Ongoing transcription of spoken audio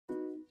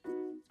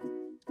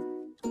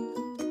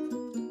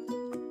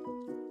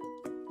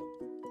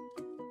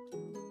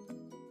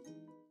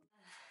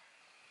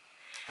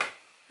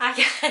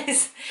Hi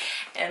guys,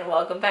 and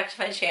welcome back to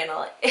my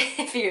channel.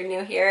 If you're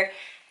new here,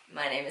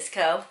 my name is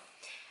Co.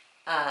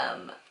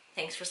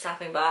 Thanks for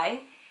stopping by.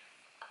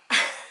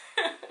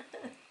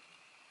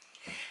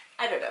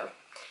 I don't know.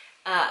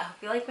 I hope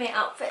you like my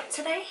outfit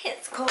today.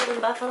 It's cold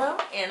in Buffalo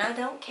and I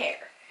don't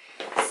care.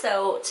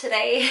 So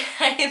today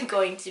I am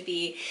going to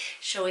be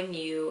showing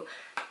you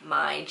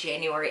my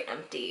January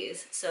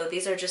empties. So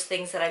these are just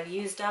things that I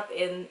used up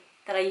in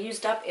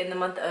the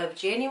month of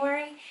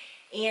January,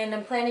 and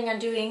I'm planning on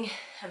doing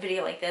a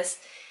video like this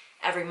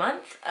every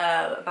month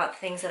about the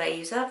things that I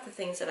use up, the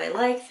things that I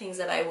like, things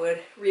that I would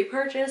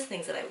repurchase,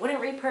 things that I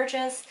wouldn't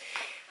repurchase.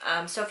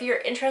 So if you're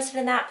interested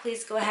in that,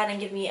 please go ahead and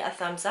give me a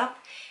thumbs up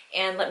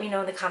and let me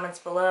know in the comments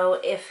below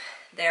if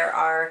there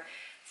are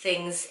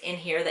things in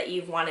here that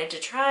you've wanted to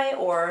try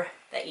or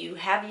that you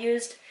have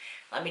used.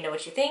 Let me know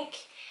what you think.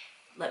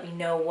 Let me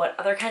know what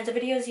other kinds of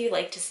videos you'd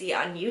like to see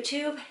on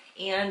YouTube,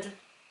 and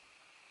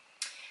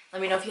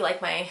let me know if you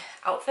like my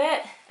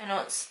outfit. I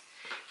know it's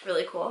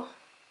really cool.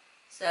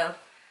 So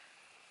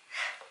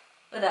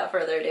without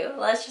further ado,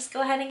 let's just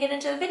go ahead and get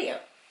into the video.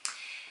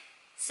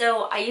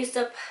 So I used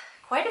up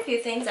quite a few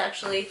things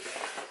actually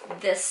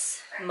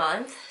this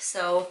month.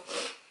 So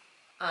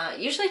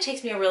usually it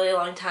takes me a really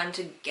long time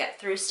to get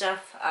through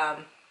stuff.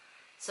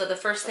 So the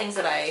first things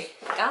that I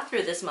got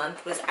through this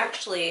month was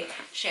actually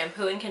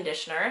shampoo and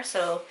conditioner.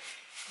 So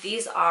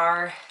these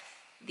are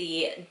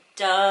the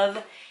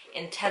Dove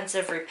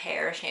Intensive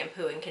Repair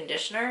shampoo and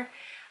conditioner.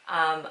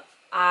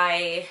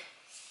 I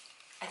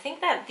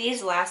think that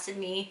these lasted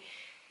me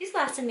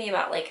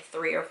about like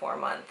 3 or 4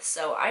 months.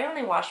 So I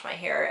only wash my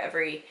hair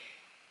every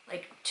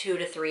like 2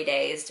 to 3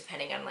 days,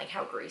 depending on like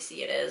how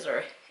greasy it is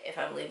or if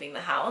I'm leaving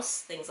the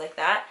house, things like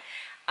that,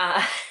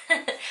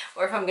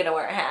 or if I'm gonna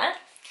wear a hat.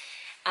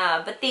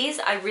 But these,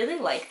 I really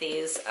like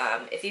these.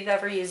 If you've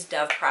ever used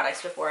Dove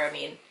products before, I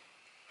mean,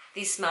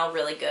 these smell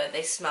really good.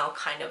 They smell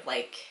kind of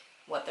like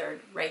what their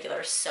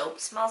regular soap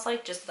smells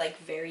like, just like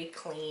very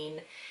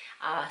clean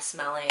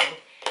smelling.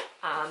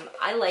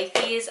 I like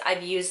these.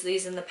 I've used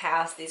these in the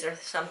past. These are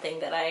something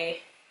that I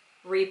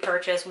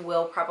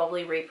will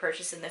probably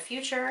repurchase in the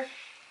future.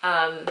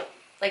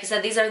 Like I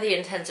said, these are the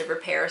intensive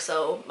repair,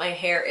 so my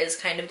hair is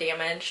kind of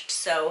damaged,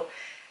 so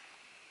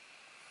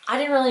I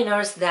didn't really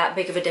notice that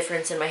big of a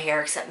difference in my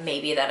hair, except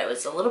maybe that it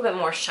was a little bit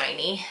more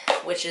shiny,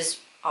 which is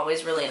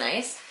always really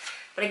nice.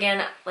 But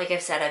again, like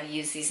I've said, I've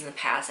used these in the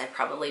past. I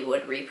probably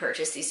would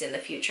repurchase these in the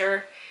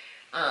future.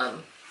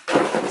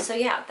 So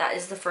yeah, that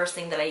is the first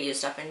thing that I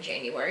used up in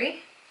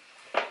January.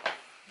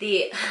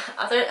 The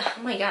other,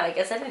 oh my god, I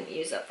guess I didn't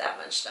use up that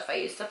much stuff. I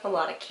used up a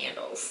lot of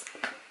candles.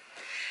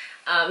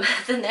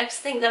 The next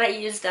thing that I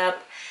used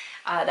up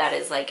that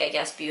is like, I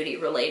guess, beauty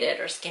related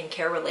or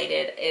skincare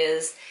related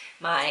is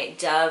my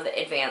Dove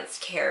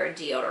Advanced Care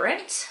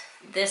deodorant.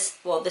 This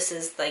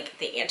is like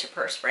the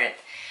antiperspirant.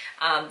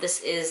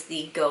 This is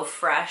the Go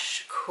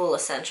Fresh Cool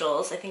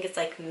Essentials. I think it's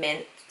like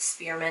mint,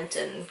 spearmint,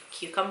 and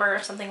cucumber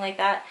or something like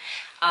that.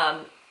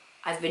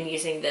 I've been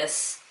using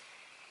this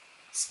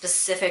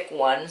specific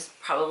one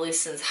probably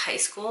since high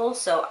school,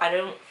 so I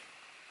don't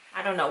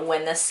know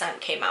when this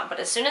scent came out, but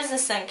as soon as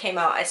this scent came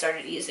out, I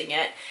started using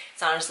it.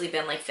 It's honestly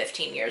been like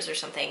 15 years or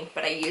something,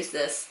 but I use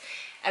this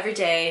every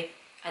day.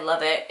 I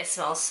love it. It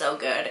smells so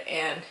good,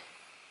 and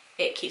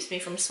it keeps me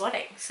from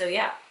sweating. So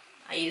yeah,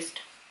 I used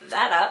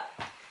that up.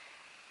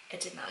 It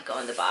did not go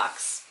in the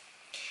box.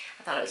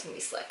 I thought it was gonna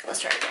be slick.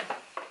 Let's try it again.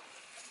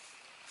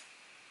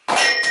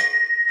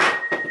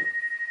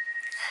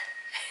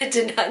 It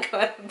did not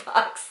go in the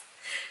box.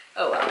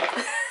 Oh well.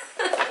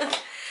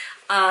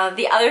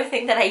 The other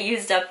thing that I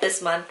used up this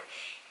month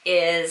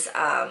is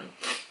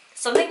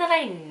something that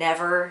I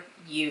never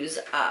use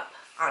up,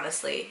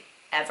 honestly,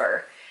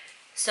 ever.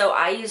 So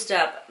I used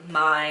up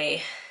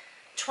my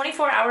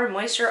 24-hour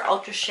Moisture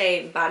Ultra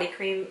Shea body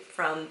cream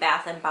from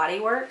Bath & Body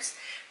Works.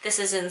 This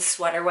is in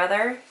sweater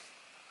weather.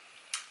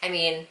 I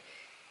mean,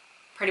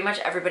 pretty much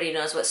everybody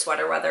knows what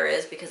sweater weather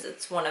is because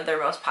it's one of their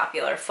most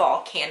popular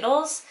fall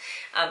candles.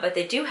 But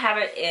they do have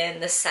it in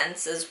the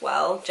scents as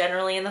well,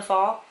 generally in the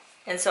fall.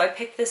 And so I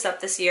picked this up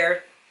this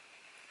year.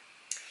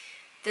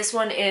 This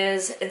one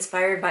is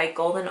inspired by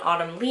golden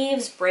autumn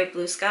leaves, bright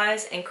blue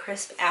skies, and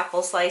crisp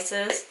apple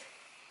slices.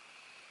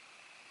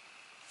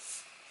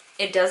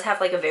 It does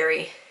have like a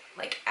very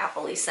like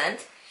appley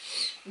scent,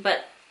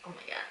 but oh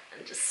my god,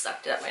 I just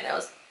sucked it up my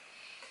nose.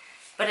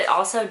 But it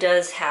also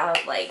does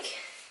have like,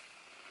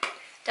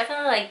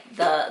 definitely like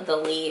the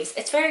leaves.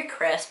 It's very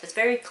crisp, it's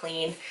very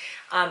clean.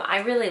 I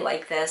really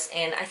like this,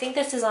 and I think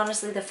this is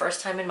honestly the first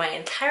time in my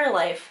entire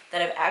life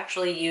that I've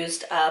actually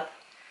used up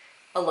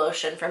a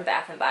lotion from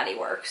Bath & Body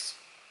Works.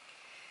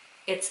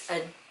 It's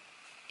a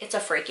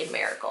freaking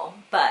miracle,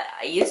 but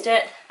I used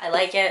it, I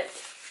like it.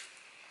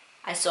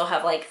 I still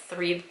have like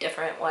 3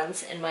 different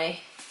ones in my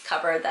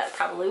cupboard that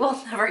probably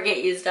will never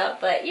get used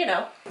up, but you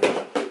know,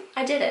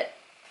 I did it.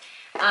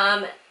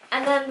 And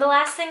then the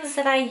last things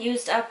that I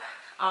used up,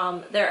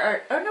 oh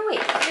no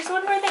wait, there's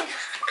one more thing.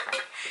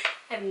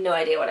 I have no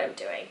idea what I'm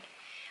doing.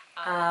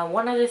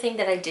 One other thing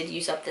that I did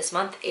use up this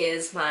month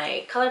is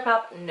my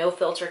Colourpop No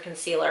Filter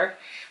Concealer.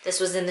 This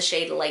was in the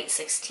shade Light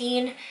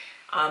 16.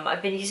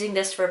 I've been using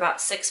this for about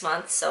 6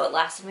 months, so it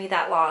lasted me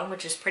that long,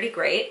 which is pretty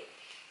great.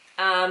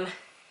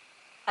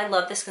 I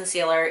love this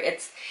concealer.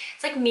 It's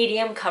like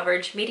medium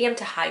coverage, medium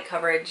to high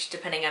coverage,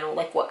 depending on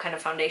like what kind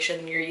of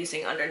foundation you're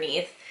using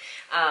underneath.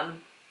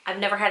 I've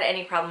never had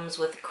any problems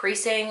with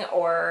creasing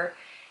or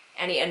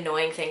any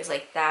annoying things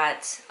like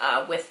that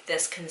with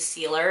this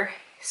concealer.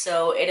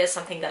 So it is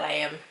something that I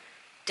am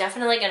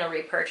definitely going to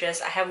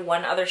repurchase. I have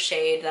one other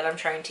shade that I'm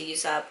trying to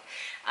use up,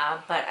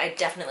 but I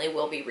definitely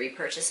will be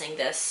repurchasing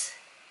this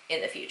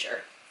in the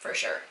future for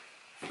sure.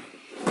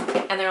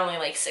 And they're only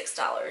like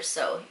 $6,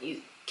 so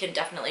you can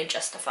definitely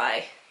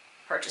justify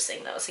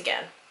purchasing those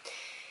again.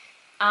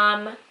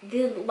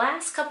 The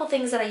last couple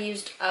things that I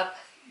used up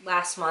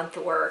last month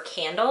were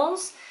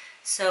candles.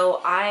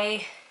 So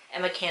I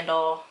am a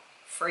candle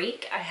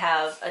freak. I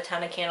have a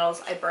ton of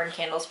candles. I burn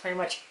candles pretty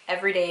much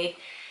every day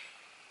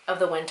of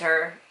the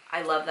winter.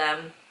 I love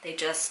them. They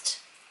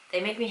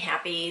make me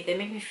happy. They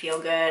make me feel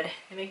good.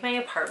 They make my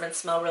apartment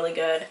smell really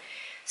good.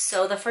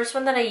 So the first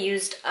one that I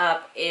used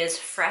up is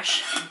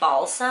Fresh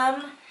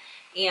Balsam,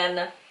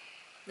 and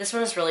this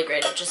one is really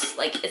great. It just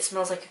like, it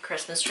smells like a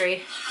Christmas tree.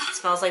 It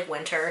smells like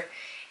winter,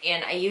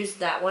 and I used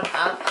that one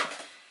up.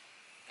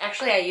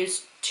 Actually, I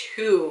used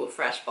 2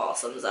 Fresh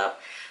Balsams up.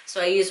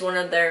 So I used one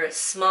of their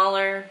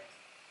smaller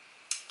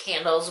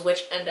candles,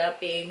 which end up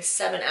being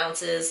 7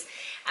 ounces,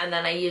 and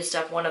then I used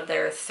up one of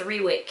their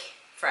 3-wick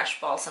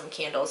Fresh Balsam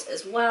candles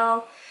as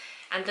well.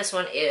 And this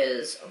one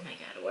is, oh my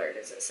god, where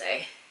does it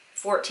say?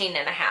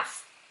 14.5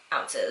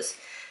 ounces.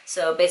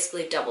 So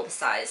basically double the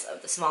size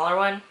of the smaller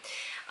one.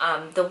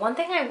 The one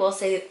thing I will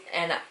say,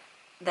 and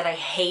that I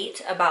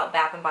hate about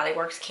Bath & Body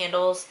Works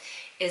candles,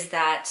 is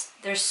that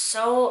there's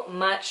so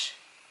much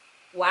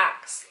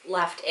wax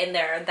left in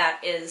there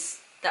that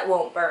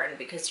won't burn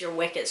because your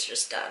wick is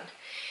just done.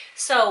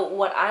 So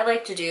what I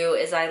like to do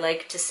is I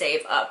like to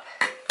save up.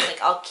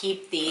 Like, I'll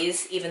keep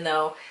these even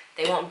though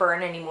they won't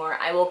burn anymore.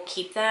 I will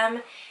keep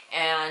them,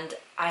 and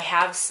I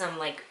have some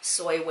like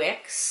soy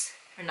wicks,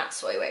 or not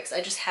soy wicks,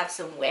 I just have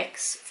some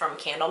wicks from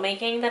candle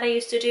making that I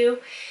used to do.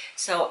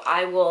 So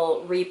I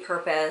will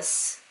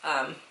repurpose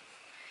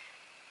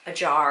a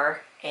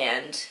jar,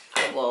 and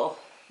I will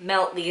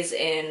melt these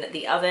in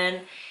the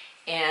oven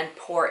and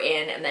pour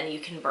in, and then you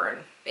can burn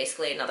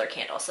basically another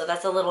candle. So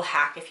that's a little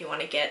hack if you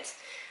want to get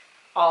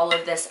all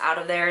of this out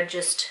of there.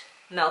 Just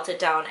melt it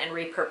down and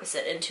repurpose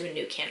it into a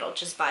new candle.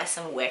 Just buy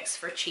some wicks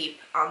for cheap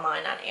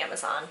online on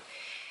Amazon.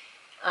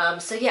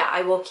 So yeah,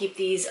 I will keep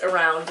these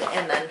around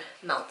and then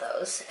melt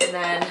those. And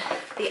then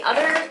the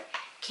other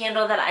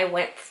candle that I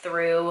went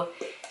through,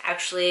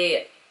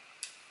 actually,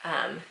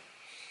 I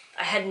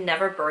had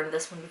never burned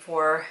this one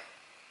before,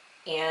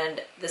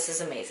 and this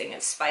is amazing.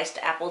 It's Spiced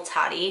Apple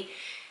Toddy.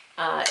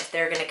 If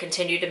they're going to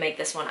continue to make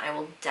this one, I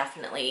will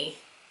definitely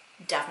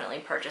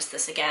purchase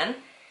this again.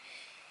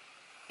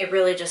 It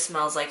really just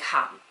smells like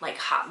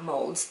hot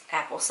molds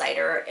apple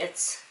cider.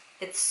 It's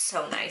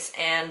so nice,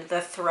 and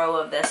the throw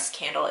of this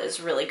candle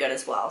is really good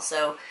as well.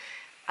 So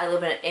I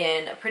live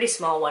in a pretty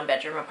small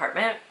 1-bedroom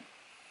apartment,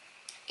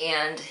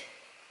 and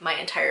my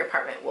entire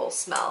apartment will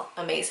smell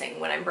amazing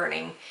when I'm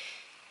burning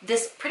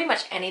this. Pretty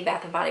much any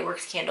Bath & Body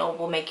Works candle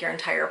will make your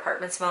entire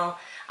apartment smell,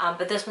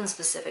 but this one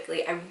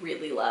specifically I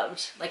really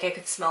loved. Like, I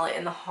could smell it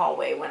in the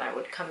hallway when I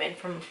would come in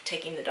from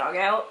taking the dog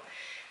out.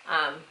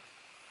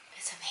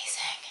 It's amazing.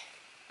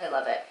 I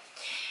love it.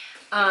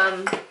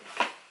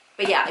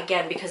 But yeah,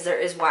 again, because there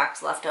is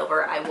wax left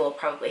over, I will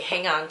probably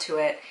hang on to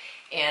it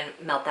and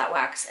melt that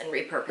wax and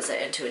repurpose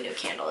it into a new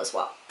candle as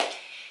well.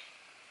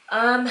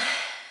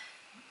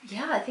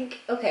 Yeah, I think,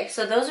 okay,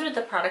 so those are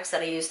the products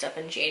that I used up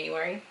in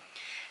January.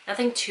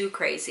 Nothing too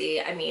crazy.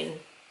 I mean,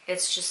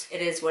 it's just,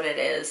 it is what it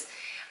is.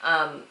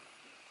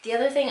 The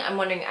other thing I'm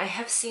wondering, I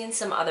have seen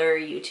some other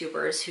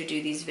YouTubers who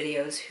do these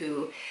videos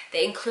who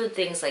they include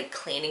things like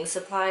cleaning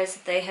supplies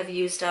that they have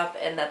used up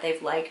and that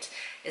they've liked.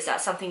 Is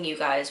that something you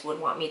guys would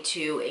want me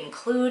to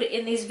include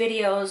in these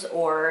videos,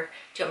 or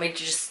do you want me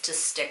to just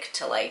stick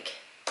to like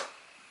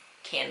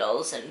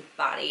candles and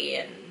body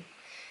and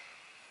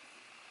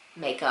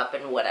makeup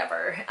and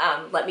whatever?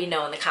 Let me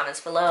know in the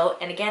comments below.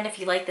 And again, if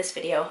you like this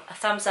video, a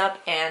thumbs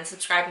up and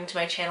subscribing to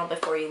my channel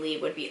before you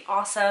leave would be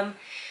awesome.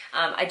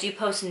 I do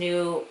post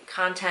new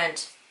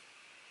content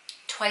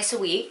twice a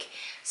week.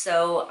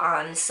 So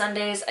on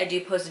Sundays I do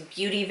post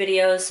beauty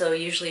videos, so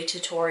usually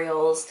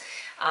tutorials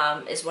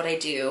is what I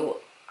do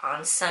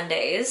on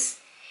Sundays.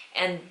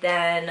 And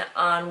then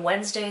on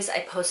Wednesdays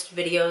I post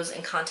videos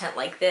and content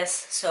like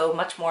this, so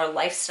much more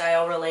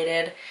lifestyle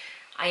related.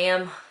 I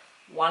am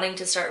wanting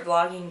to start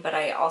vlogging, but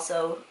I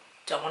also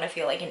don't want to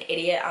feel like an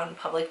idiot out in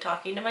public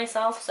talking to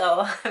myself,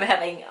 so I'm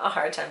having a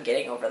hard time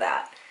getting over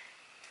that.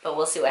 But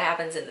we'll see what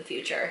happens in the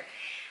future.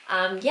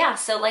 Yeah,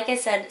 so like I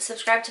said,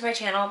 subscribe to my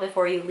channel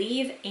before you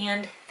leave,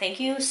 and thank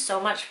you so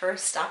much for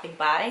stopping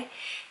by,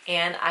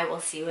 and I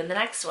will see you in the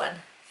next one.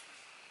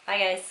 Bye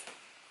guys.